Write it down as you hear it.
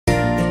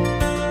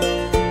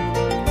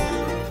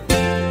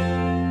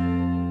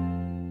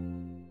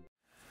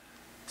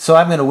So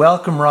I'm going to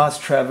welcome Ross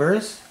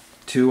Trevors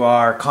to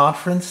our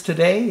conference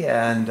today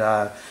and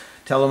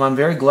tell him I'm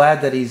very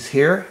glad that he's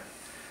here.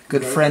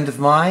 Good friend of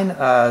mine,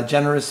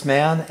 generous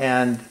man,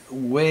 and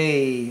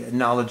way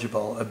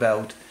knowledgeable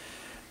about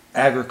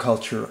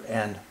agriculture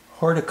and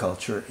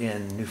horticulture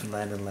in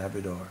Newfoundland and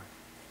Labrador.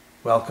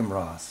 Welcome,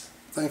 Ross.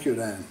 Thank you,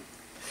 Dan.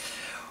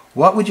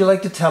 What would you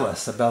like to tell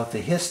us about the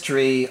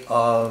history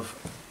of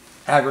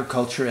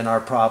agriculture in our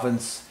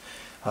province,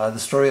 the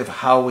story of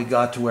how we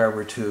got to where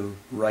we're to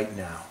right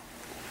now?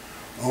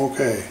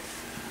 Okay.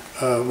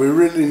 We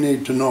really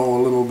need to know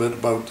a little bit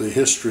about the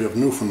history of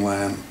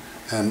Newfoundland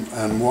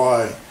and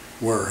why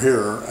we're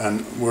here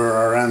and where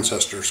our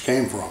ancestors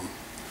came from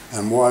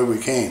and why we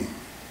came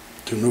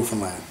to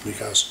Newfoundland,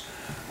 because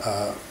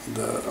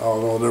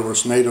although there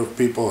was native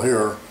people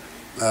here,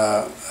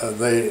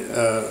 they,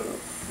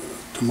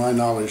 to my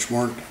knowledge,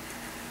 weren't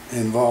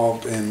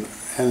involved in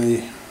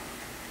any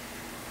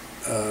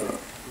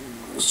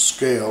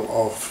scale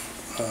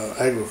of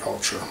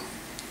agriculture.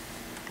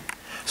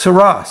 So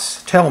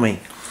Ross, tell me,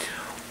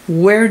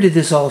 where did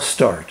this all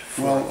start?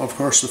 Well, of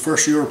course, the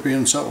first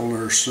European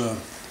settlers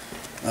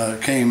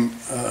came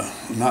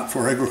not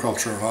for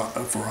agriculture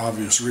for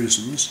obvious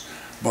reasons,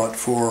 but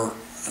for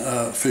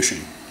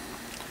fishing,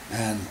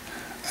 and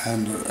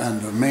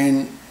the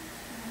main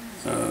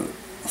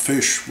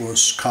fish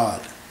was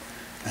cod,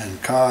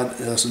 and cod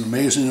has an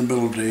amazing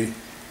ability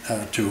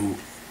to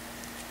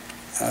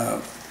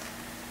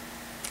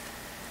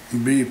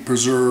be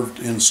preserved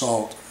in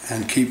salt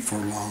and keep for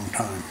a long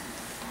time.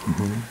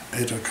 Mm-hmm.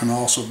 It can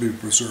also be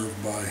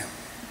preserved by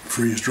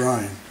freeze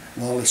drying.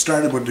 Well, it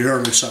started with the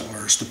early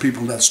settlers, the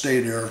people that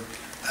stayed here,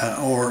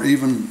 or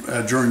even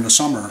during the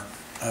summer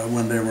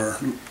when they were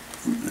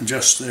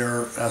just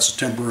there as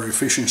temporary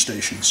fishing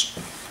stations.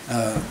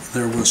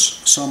 There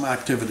was some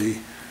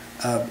activity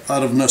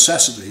out of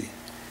necessity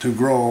to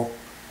grow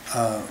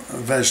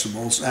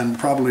vegetables and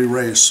probably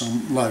raise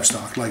some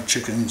livestock like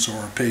chickens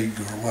or a pig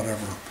or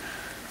whatever.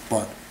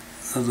 But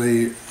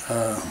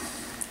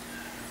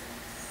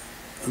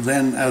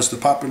then as the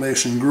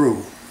population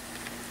grew,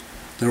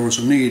 there was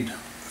a need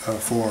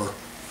for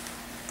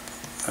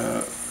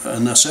a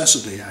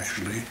necessity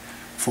actually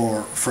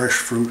for fresh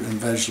fruit and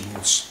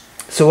vegetables.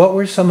 So what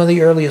were some of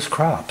the earliest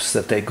crops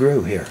that they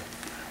grew here?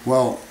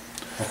 Well,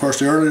 of course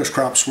the earliest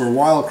crops were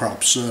wild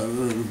crops,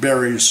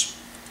 berries,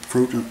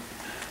 fruit,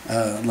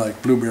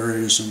 like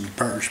blueberries and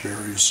partridge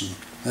berries and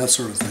that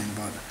sort of thing.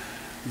 But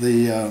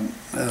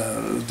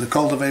the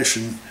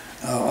cultivation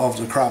of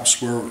the crops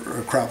were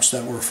crops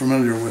that were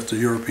familiar with the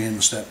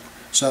Europeans that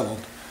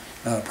settled,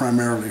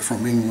 primarily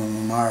from England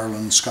and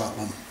Ireland,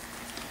 Scotland,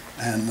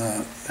 and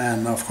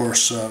of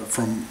course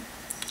from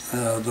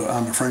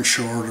on the French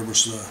shore there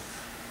was the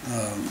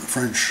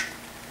French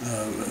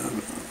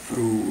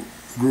who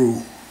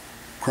grew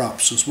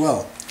crops as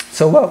well.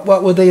 So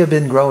what would they have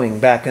been growing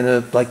back in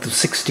the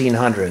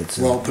 1600s?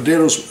 Well,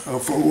 potatoes,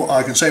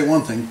 I can say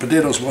one thing,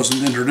 potatoes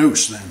wasn't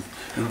introduced then.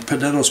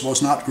 Potatoes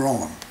was not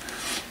grown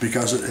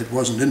because it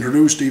wasn't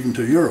introduced even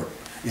to Europe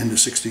in the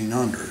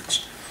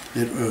 1600s.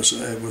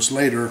 It was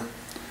later.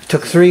 It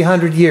took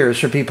 300 years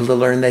for people to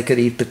learn they could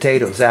eat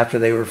potatoes after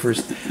they were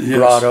first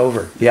brought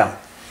over. Yeah.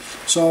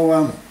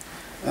 So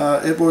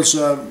it was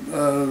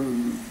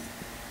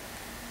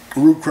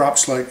root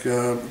crops like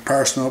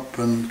parsnip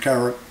and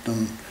carrot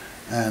and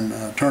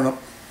turnip,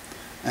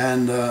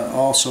 and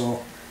also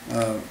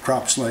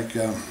crops like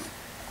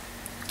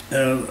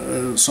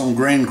some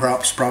grain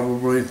crops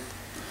probably.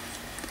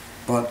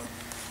 But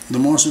the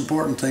most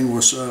important thing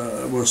was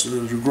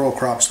to grow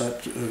crops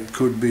that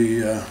could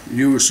be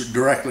used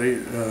directly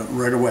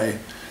right away,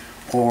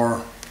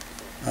 or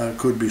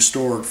could be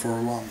stored for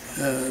a long.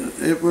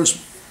 It was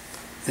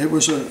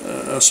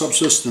a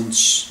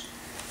subsistence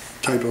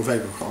type of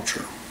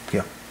agriculture.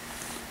 Yeah.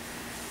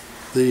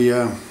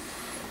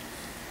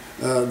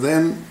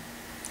 Then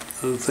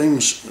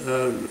things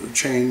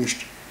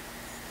changed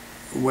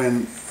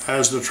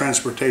as the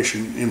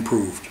transportation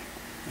improved,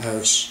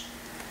 as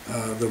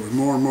there were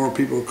more and more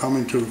people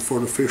coming for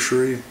the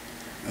fishery,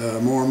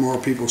 more and more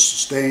people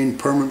staying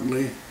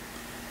permanently,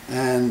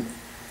 and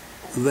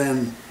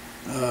then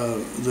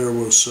there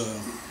was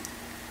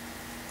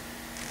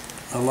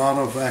a lot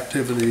of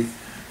activity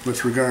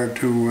with regard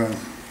to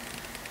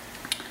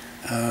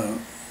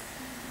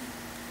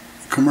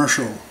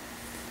commercial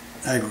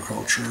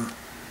agriculture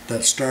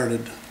that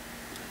started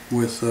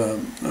with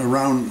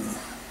around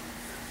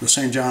the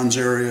St. John's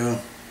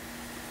area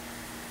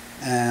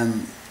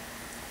and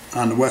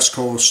on the west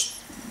coast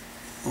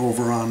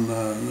over on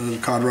the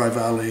Codrai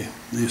Valley,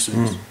 these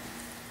things.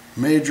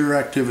 Major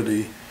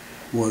activity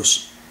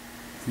was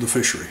the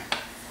fishery.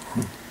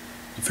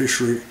 The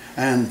fishery,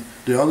 and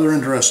the other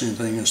interesting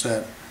thing is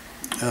that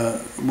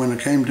when it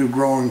came to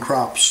growing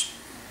crops,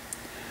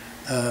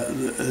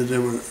 it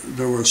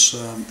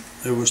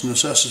was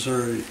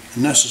necessary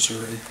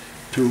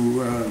to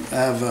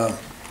have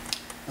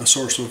a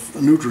source of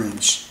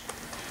nutrients,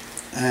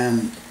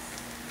 and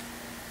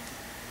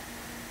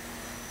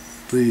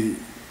the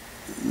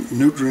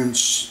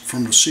nutrients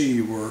from the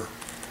sea were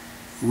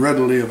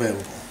readily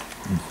available.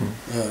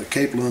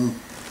 Capelin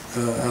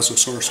as a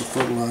source of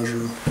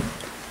fertilizer.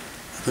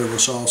 There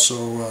was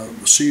also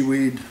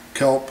seaweed,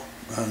 kelp,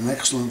 an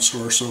excellent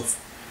source of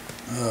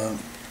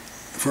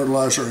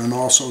fertilizer, and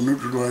also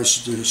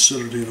neutralized the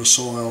acidity of the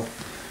soil,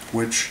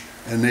 which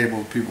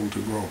enabled people to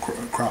grow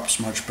crops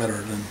much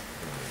better than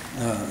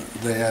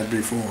they had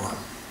before.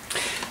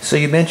 So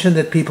you mentioned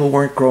that people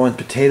weren't growing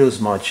potatoes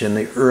much in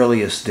the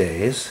earliest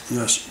days.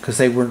 Yes. Because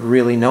they weren't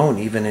really known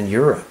even in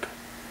Europe.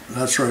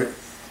 That's right.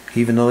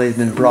 Even though they'd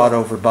been brought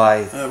over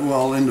by...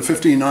 well, in the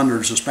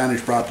 1500s, the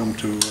Spanish brought them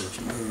to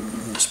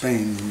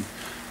Spain,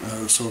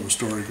 so the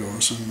story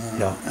goes.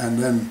 And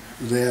then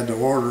they had to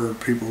order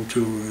people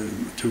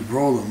to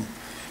grow them.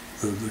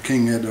 The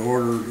king had to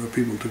order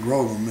people to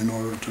grow them in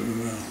order to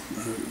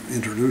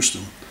introduce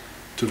them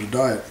to the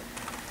diet.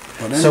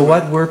 But anyway, so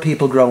what were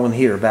people growing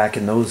here back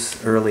in those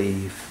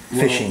early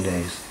fishing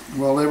days?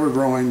 Well, they were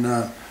growing,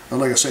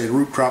 like I say,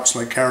 root crops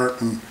like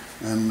carrot and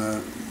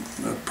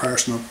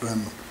parsnip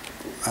and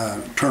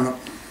turnip,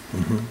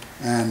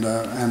 and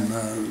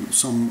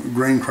some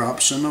grain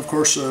crops, and of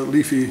course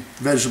leafy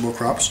vegetable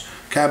crops.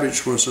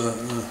 Cabbage was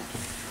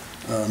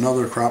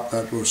another crop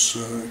that was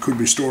could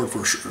be stored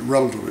for a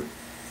relatively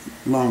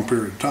long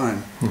period of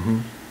time,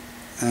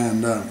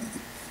 and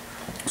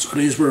so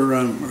these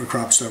were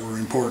crops that were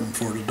important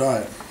for the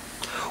diet.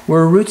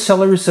 Were root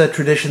cellars a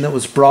tradition that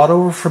was brought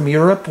over from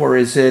Europe, or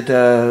is it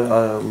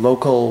a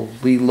local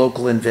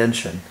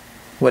invention?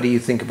 What do you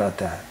think about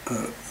that?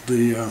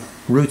 The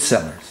root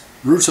cellars.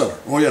 Root cellar.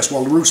 Oh yes.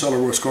 Well, the root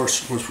cellar was, of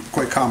course, was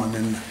quite common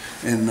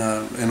in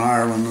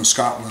Ireland and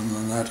Scotland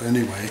and that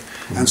anyway.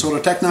 And so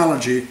the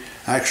technology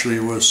actually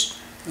was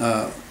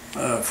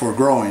for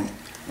growing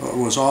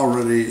was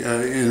already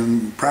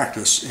in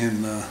practice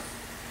in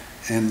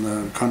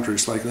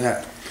countries like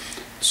that.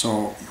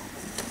 So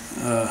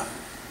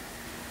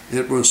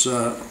it was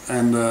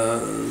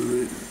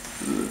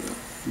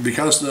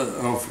because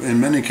in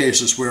many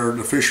cases where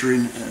the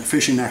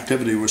fishing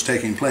activity was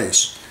taking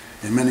place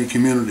in many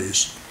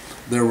communities,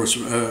 there was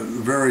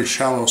very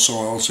shallow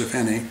soils, if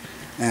any,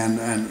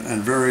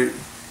 and very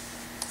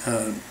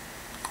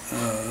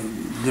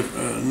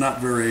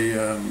not very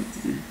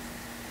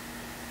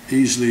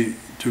easily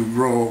to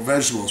grow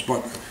vegetables.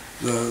 But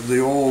the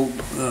old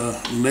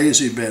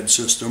lazy bed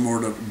system, or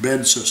the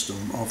bed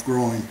system of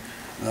growing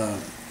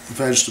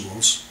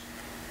vegetables,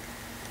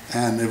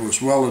 and it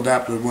was well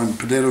adapted. When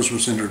potatoes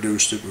was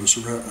introduced, it was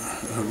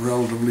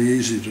relatively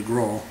easy to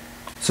grow.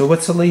 So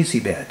what's a lazy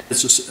bed?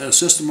 It's a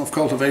system of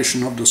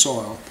cultivation of the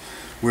soil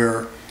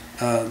where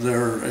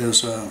there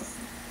is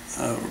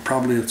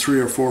probably a 3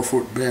 or 4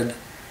 foot bed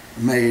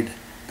made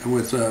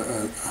with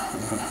a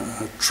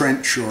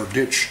trench or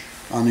ditch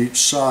on each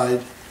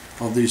side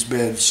of these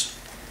beds,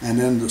 and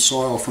then the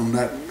soil from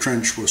that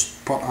trench was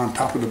put on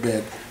top of the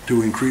bed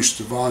to increase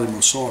the volume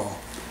of soil,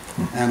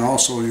 and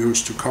also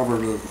used to cover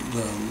the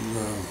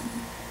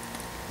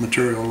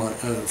material,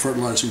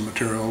 fertilizing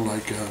material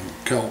like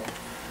kelp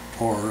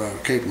or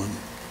capelin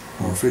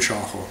or fish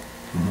offal.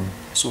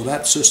 So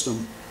that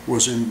system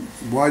was in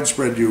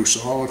widespread use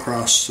all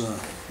across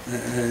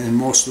in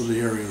most of the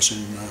areas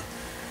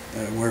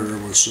where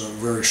there was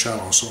very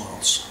shallow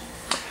soils.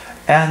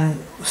 And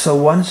so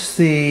once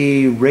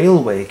the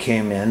railway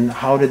came in,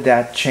 how did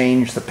that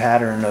change the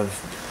pattern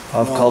of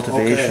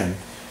cultivation?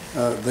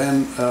 Okay.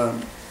 Then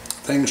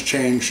things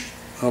changed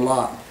a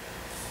lot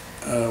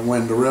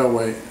when the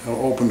railway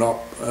opened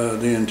up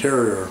the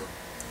interior,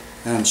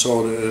 and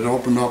so it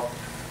opened up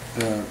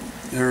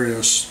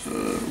areas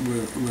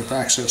with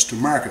access to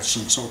markets,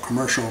 and so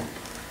commercial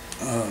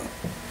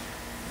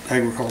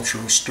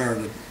agriculture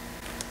started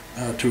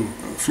to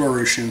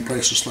flourish in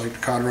places like the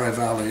Codrai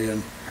Valley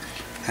and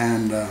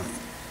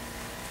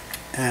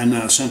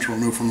central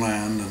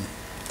Newfoundland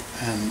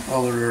and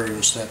other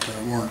areas that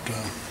weren't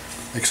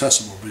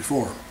accessible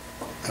before,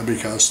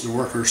 because the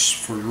workers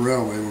for the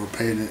railway were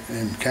paid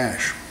in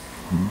cash,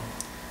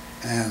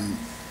 and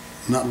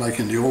not like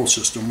in the old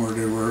system where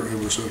it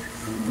was a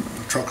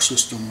truck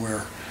system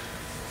where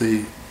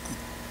it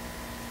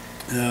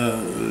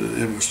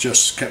was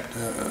just kept,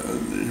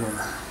 your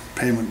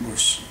payment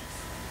was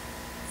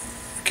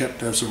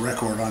kept as a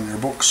record on your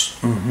books.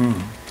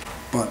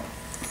 But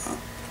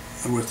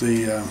with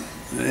the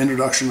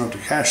introduction of the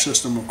cash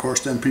system, of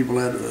course, then people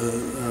had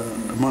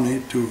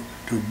money to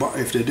buy.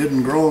 If they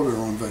didn't grow their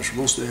own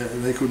vegetables,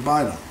 they could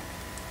buy them.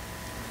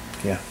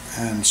 Yeah.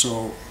 And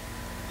so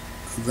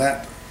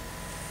that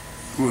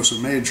was a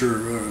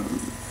major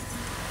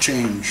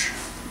change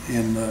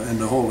in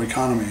the whole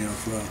economy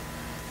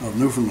of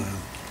Newfoundland.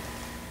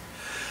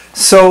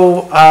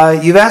 So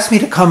you've asked me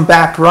to come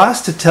back,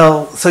 Ross,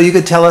 so you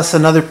could tell us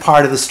another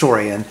part of the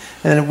story, and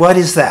what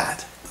is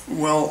that?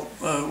 Well,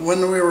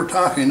 when we were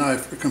talking, I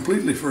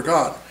completely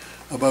forgot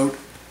about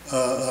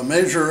a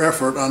major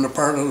effort on the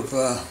part of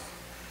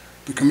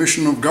the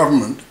Commission of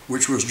Government,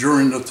 which was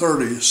during the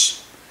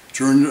 30s,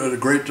 during the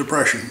Great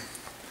Depression,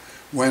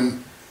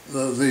 when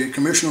the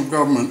Commission of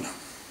Government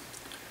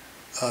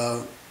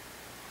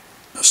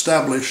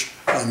established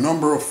a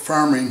number of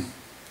farming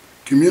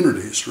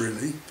communities,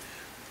 really.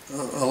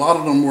 A lot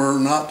of them were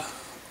not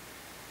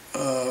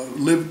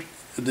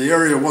the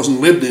area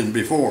wasn't lived in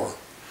before,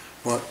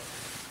 but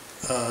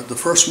the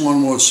first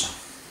one was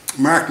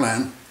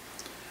Markland,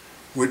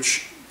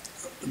 which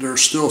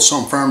there's still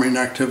some farming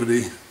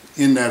activity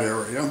in that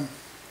area.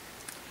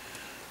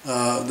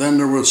 Then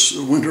there was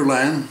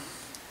Winterland,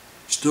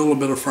 still a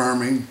bit of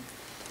farming,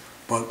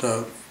 but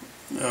a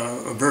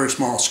very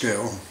small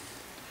scale.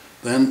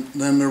 Then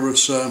there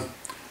was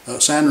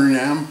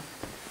Sandringham,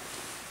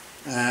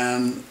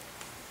 and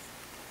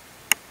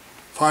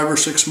 5 or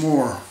 6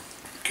 more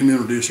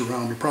communities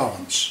around the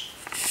province.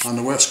 On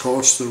the west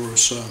coast there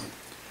was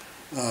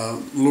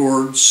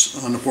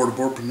Lourdes on the Port au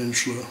Port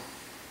Peninsula,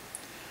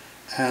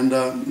 and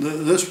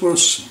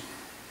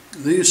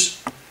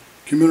these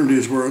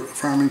communities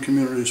farming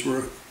communities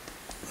were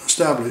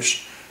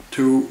established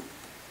to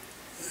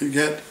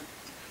get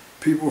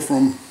people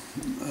from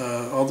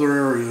other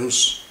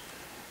areas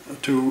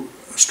to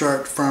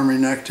start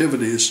farming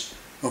activities.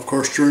 Of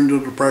course, during the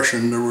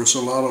Depression there was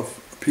a lot of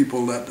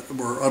people that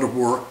were out of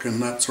work and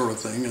that sort of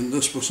thing, and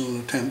this was an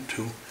attempt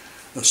to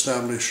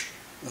establish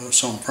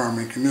some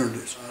farming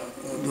communities.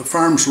 The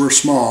farms were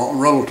small,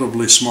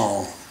 relatively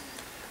small,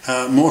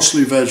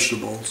 mostly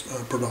vegetables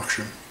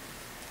production,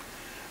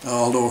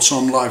 although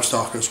some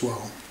livestock as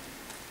well.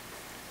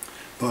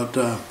 But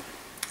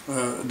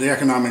the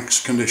economic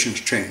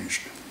conditions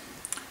changed.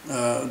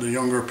 The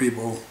younger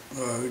people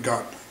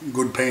got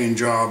good paying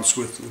jobs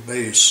with the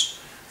base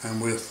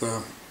and with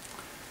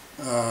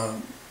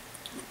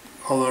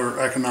other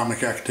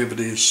economic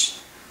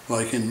activities,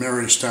 like in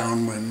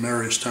Marystown, when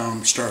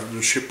Marystown started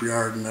a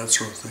shipyard and that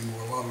sort of thing.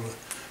 Well, a lot of the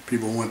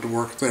people went to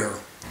work there.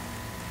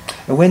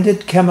 And when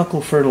did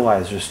chemical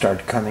fertilizers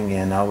start coming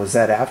in? Now, was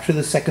that after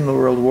the Second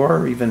World War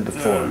or even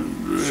before?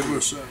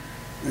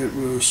 It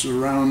was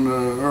around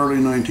early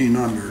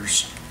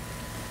 1900s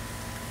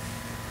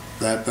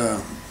that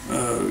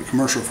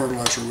commercial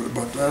fertilizer,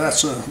 but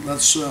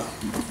let's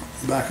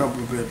back up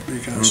a bit,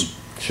 because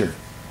sure.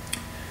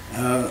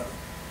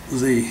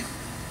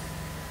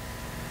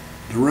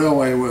 The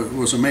railway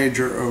was a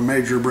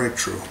major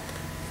breakthrough.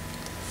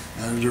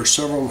 There are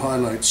several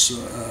highlights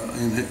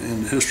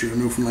in the history of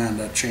Newfoundland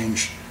that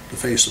changed the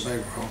face of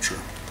agriculture.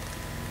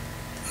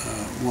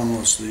 One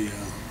was the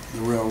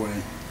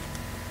railway.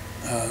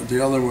 The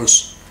other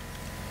was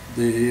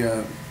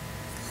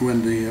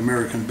when the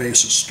American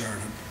bases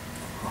started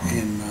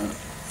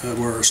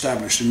were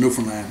established in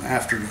Newfoundland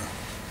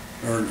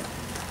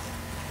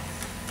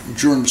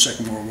during the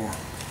Second World War.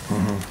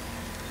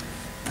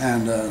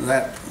 And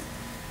that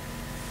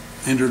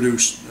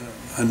introduced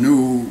a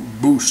new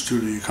boost to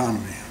the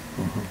economy,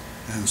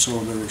 and so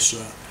there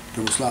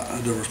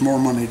was more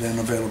money then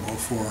available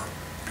for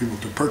people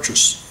to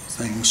purchase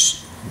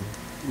things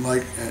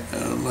like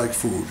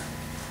food.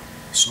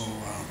 So,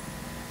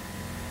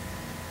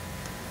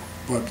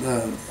 but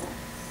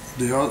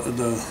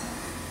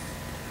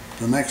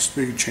the next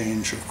big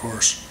change, of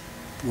course,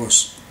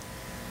 was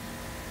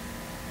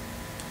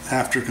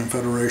after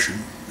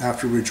Confederation,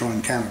 after we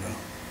joined Canada.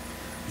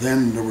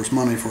 Then there was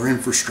money for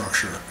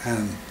infrastructure,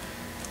 and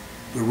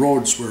the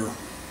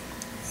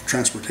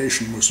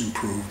transportation was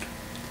improved.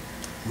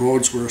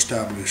 Roads were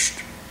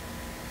established.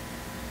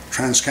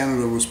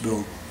 Trans-Canada was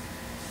built,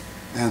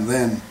 and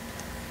then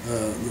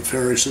the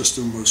ferry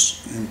system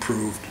was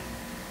improved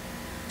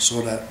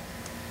so that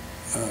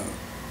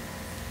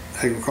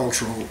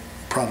agricultural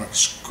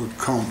products could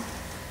come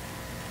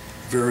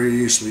very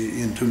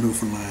easily into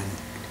Newfoundland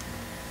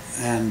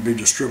and be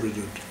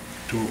distributed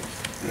to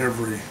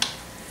every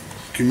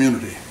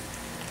community.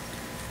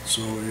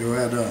 So you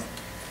had a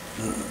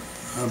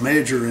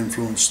major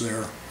influence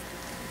there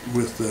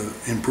with the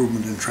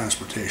improvement in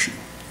transportation,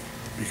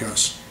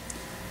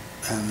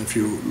 and if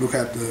you look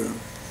at the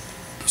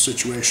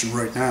situation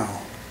right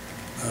now,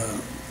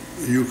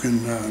 you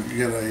can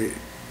get a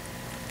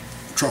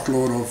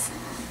truckload of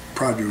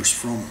produce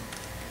from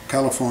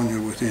California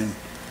within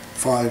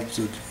 5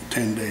 to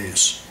 10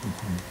 days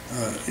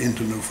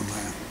into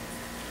Newfoundland.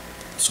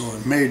 So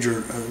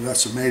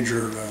that's a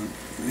major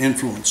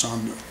influence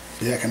on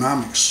the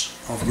economics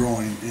of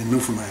growing in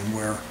Newfoundland,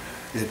 where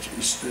it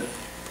is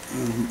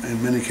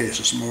in many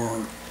cases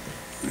more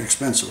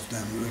expensive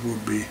than it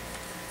would be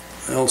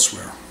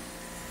elsewhere.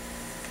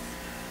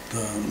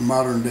 The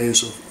modern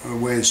days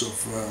of ways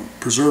of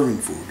preserving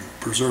food,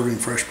 preserving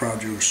fresh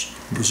produce,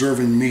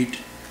 preserving meat.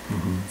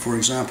 For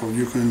example,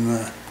 you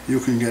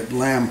can get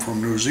lamb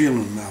from New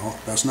Zealand now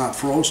that's not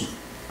frozen,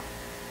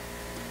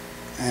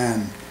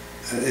 and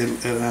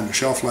the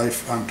shelf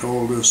life, I'm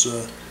told, is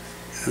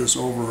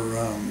over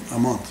a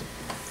month.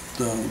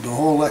 The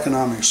whole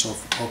economics of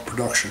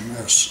production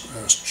has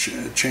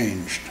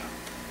changed.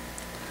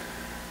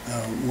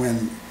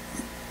 When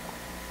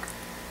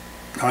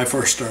I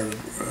first started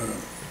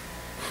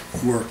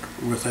work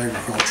with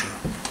agriculture,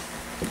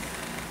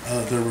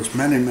 there was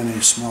many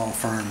small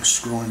farms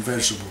growing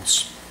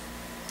vegetables.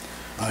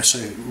 I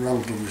say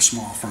relatively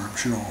small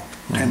farms,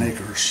 10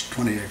 acres,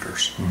 20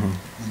 acres,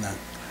 and that.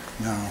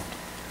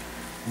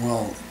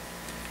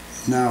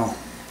 Now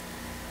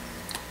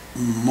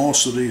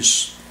most of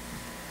these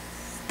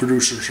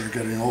producers are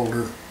getting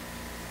older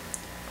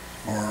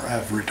or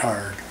have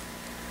retired,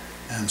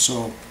 and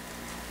so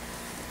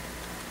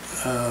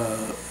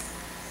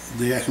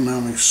the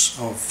economics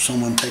of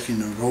someone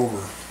taking it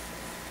over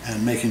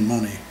and making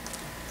money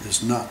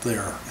is not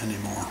there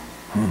anymore.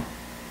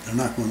 They're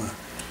not going to.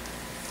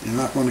 You're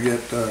not going to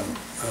get a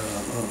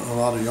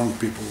lot of young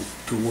people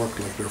to work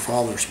like their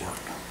fathers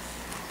worked.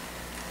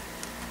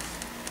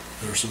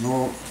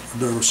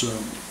 There was a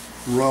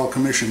Royal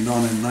Commission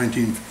done in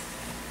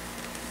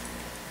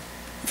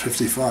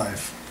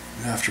 1955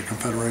 after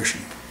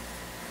Confederation,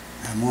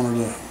 and one of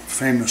the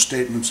famous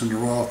statements in the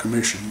Royal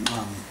Commission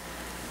on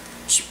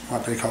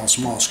what they call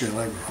small-scale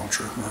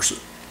agriculture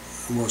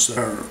was that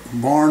they're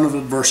born of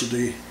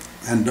adversity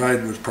and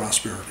died with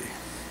prosperity.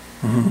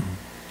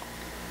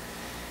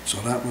 So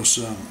that was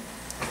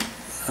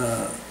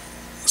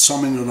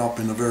summing it up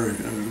in a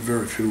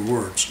very few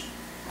words.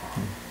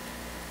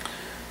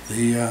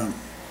 The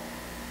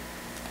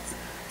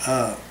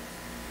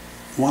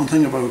one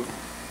thing about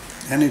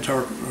any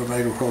type of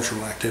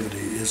agricultural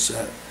activity is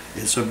that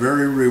it's a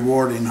very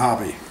rewarding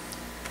hobby.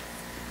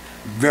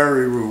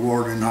 Very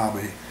rewarding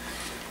hobby.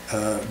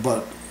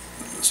 But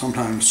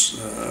sometimes,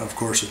 of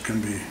course, it can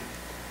be,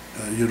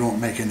 you don't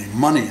make any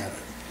money at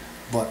it,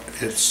 but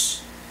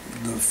it's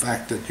the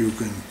fact that you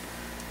can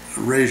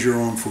raise your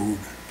own food,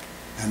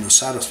 and the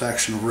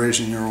satisfaction of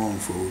raising your own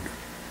food,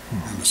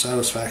 and the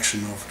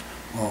satisfaction of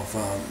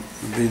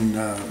being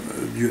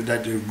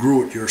that you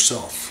grew it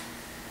yourself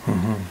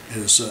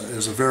is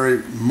a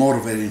very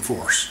motivating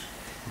force.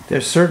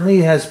 There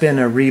certainly has been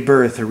a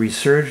rebirth, a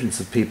resurgence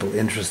of people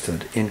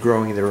interested in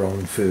growing their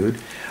own food,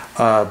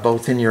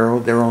 both in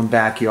their own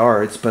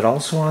backyards, but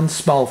also on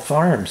small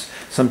farms,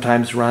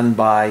 sometimes run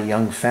by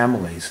young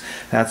families.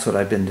 That's what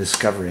I've been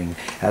discovering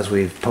as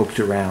we've poked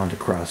around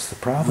across the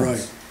province.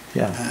 Right.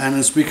 Yeah. And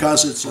it's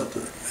because it's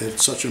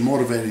such a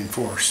motivating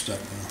force that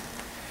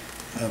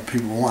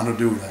people want to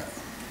do that.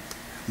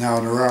 Now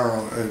there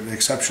are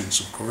exceptions,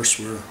 of course,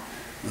 where,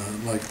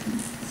 like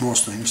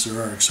most things, there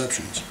are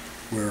exceptions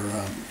where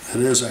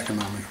it is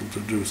economical to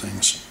do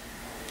things.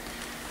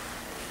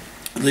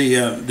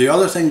 The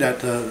other thing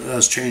that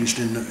has changed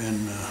in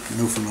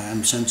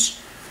Newfoundland since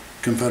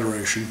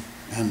Confederation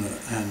and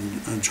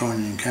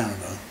joining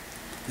Canada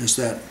is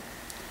that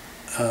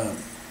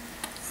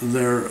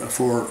there,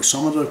 for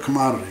some of the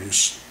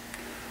commodities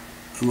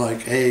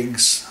like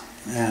eggs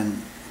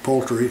and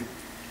poultry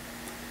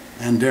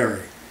and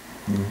dairy,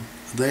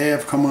 they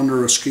have come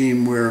under a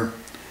scheme where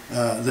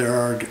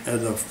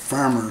the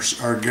farmers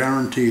are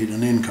guaranteed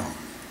an income,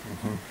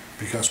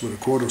 because with a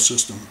quota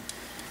system,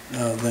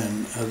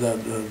 then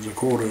the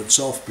quota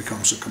itself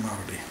becomes a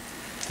commodity.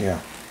 Yeah.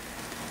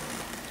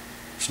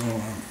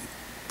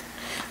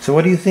 So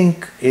what do you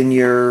think, in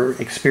your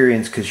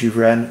experience, because you've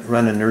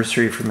run a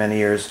nursery for many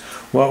years,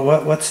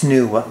 what's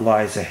new, what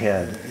lies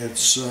ahead?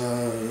 It's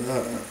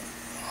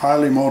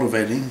highly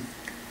motivating,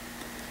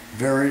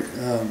 very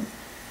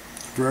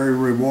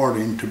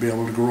rewarding to be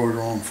able to grow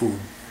your own food.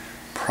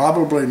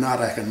 Probably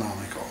not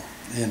economical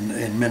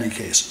in many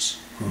cases,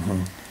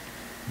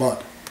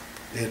 but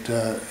it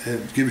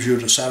gives you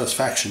the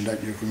satisfaction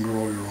that you can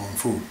grow your own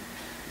food.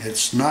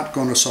 It's not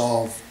going to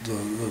solve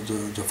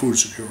the food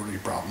security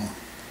problem,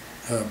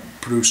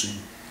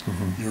 producing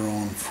your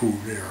own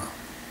food there,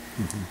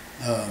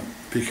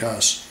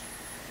 because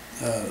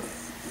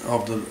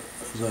of the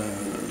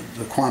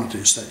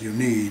quantities that you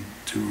need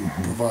to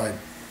provide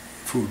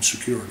food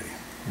security.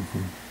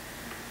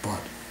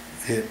 But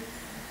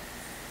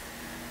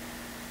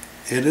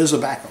it is a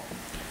backup.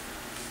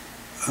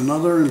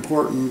 Another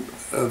important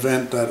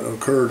event that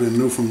occurred in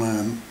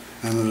Newfoundland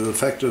and it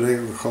affected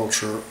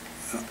agriculture,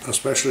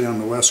 especially on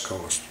the west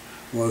coast,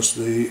 was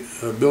the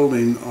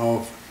building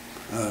of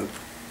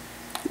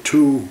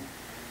two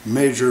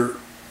major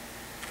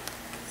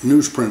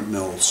newsprint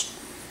mills,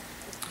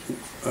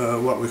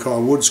 what we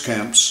call woods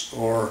camps,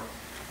 or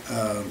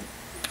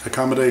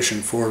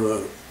accommodation for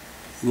the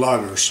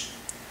loggers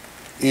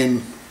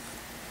in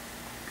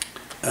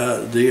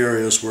the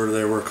areas where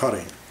they were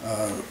cutting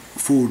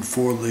food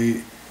for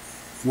the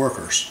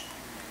workers.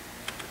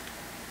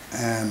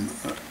 And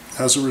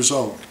as a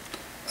result,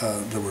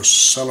 there were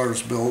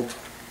cellars built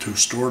to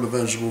store the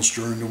vegetables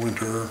during the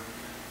winter.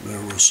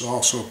 There was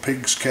also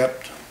pigs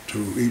kept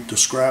to eat the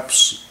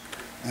scraps,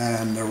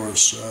 and there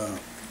was,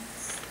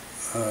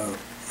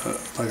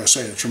 like I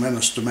say, a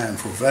tremendous demand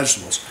for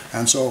vegetables.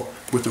 And so,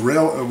 with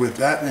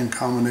that in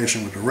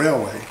combination with the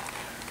railway,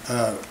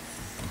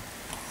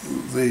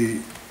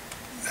 the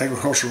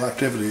agricultural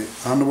activity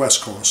on the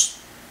west coast,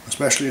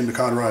 especially in the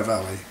Codrai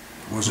Valley,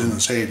 was in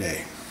its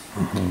heyday.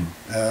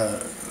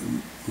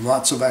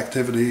 Lots of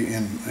activity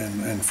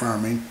in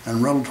farming,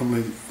 and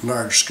relatively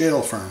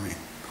large-scale farming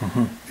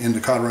in the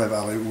Codrai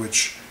Valley,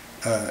 which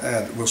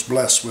was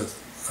blessed with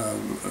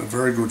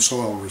very good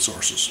soil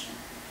resources.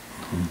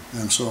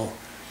 And so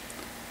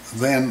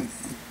then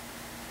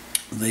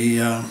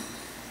the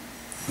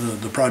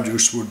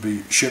produce would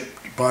be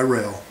shipped by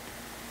rail,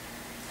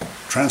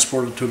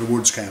 transported to the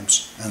woods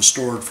camps, and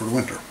stored for the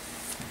winter.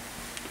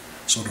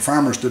 So the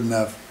farmers didn't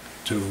have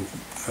to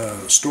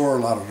store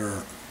a lot of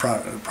their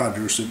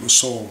produce. It was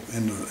sold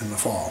in the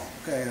fall.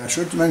 Okay, I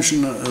should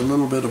mention a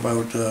little bit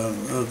about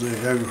the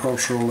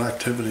agricultural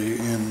activity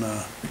in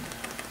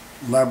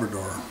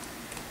Labrador.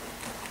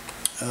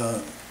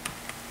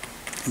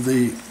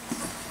 The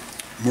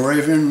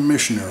Moravian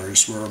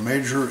missionaries were a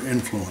major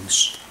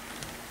influence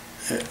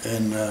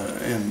in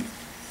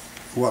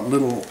what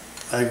little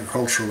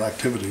agricultural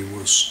activity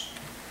was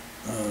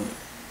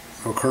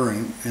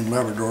occurring in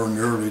Labrador in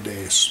the early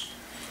days.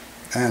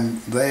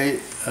 And they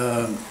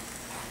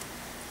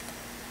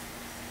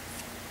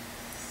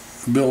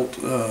built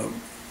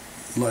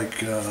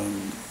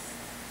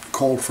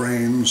coal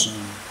frames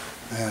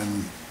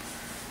and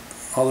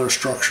other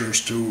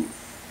structures to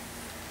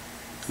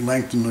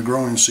lengthen the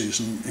growing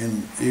season,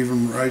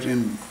 even right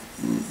in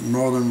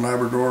northern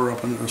Labrador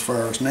up as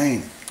far as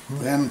Nain.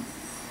 Then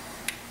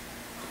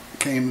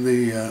came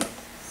the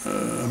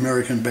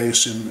American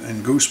base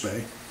in Goose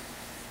Bay,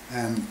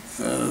 and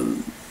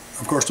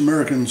of course the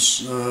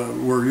Americans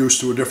were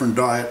used to a different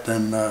diet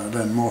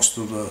than most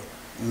of the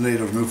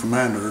native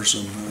Newfoundlanders,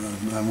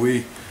 and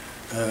we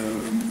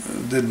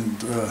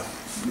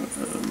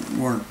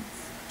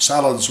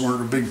salads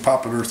weren't a big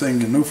popular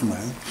thing in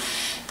Newfoundland,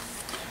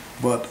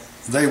 but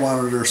they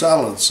wanted their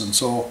salads. And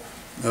so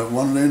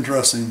one of the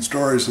interesting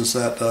stories is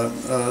that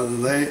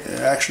they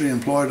actually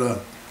employed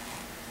a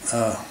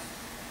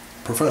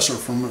professor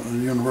from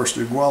the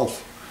University of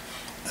Guelph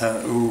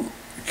who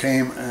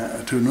came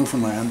to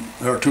Newfoundland,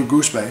 or to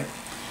Goose Bay,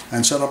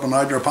 and set up an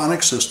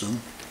hydroponic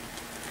system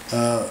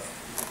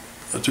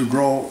to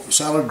grow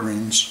salad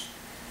greens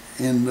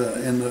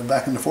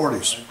back in the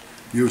 40s,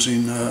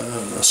 using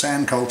a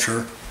sand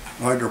culture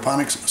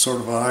hydroponics, sort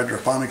of a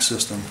hydroponic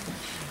system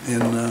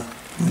in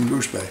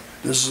Goose Bay.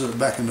 This is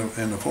back in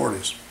the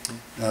 40s.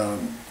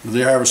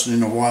 The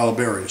harvesting of wild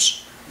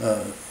berries,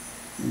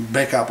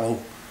 bake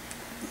apple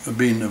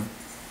being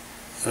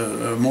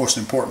the most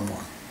important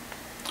one.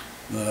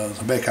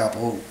 The bake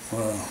apple,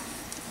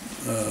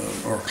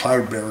 or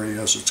cloudberry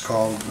as it's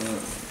called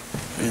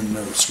in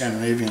the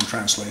Scandinavian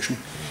translation.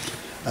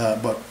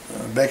 But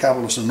bake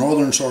apple is a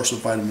northern source of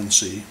vitamin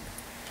C,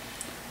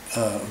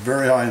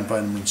 very high in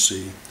vitamin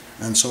C.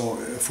 And so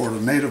for the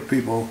native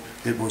people,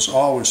 it was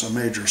always a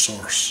major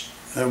source.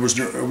 It was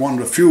one of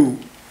the few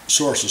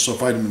sources of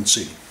vitamin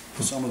C.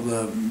 Some of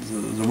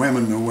the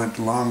women who went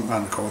along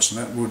on the coast and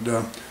that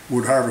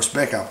would harvest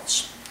bake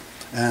apples.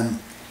 And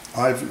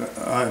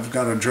I've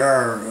got a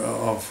jar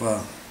of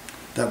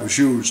that was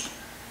used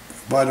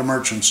by the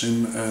merchants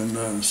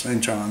in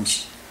St.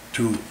 John's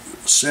to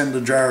send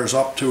the jars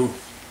up to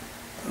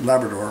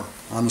Labrador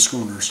on the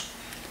schooners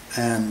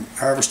and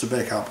harvest the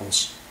bake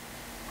apples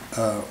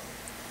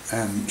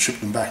and ship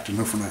them back to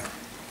Newfoundland.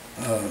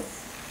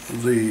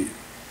 The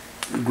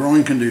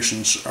growing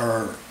conditions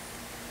are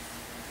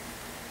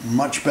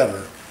much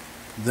better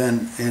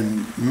than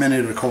in many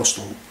of the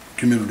coastal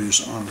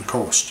communities on the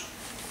coast.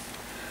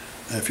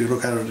 If you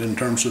look at it in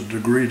terms of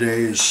degree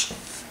days,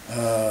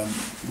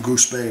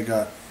 Goose Bay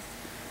got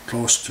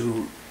close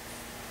to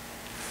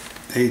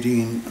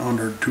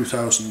 1,800,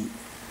 2,000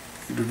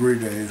 degree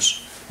days,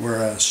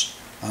 whereas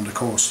on the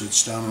coast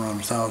it's down around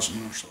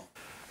 1,000 or so.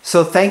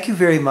 So thank you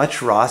very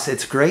much, Ross.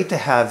 It's great to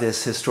have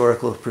this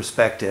historical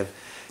perspective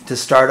to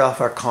start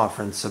off our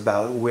conference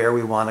about where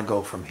we want to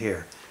go from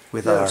here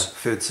with our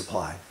food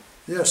supply.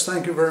 Yes,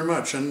 thank you very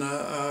much. And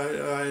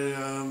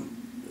I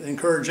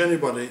encourage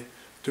anybody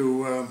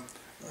to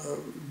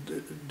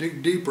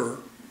dig deeper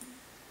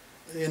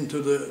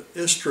into the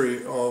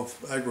history of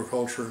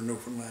agriculture in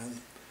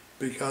Newfoundland,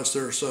 because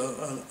there's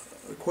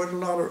quite a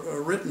lot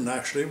written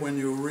actually when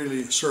you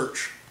really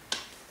search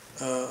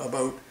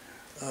about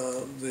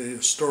the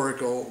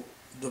historical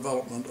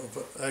development of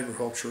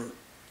agriculture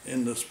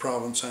in this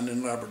province and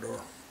in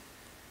Labrador.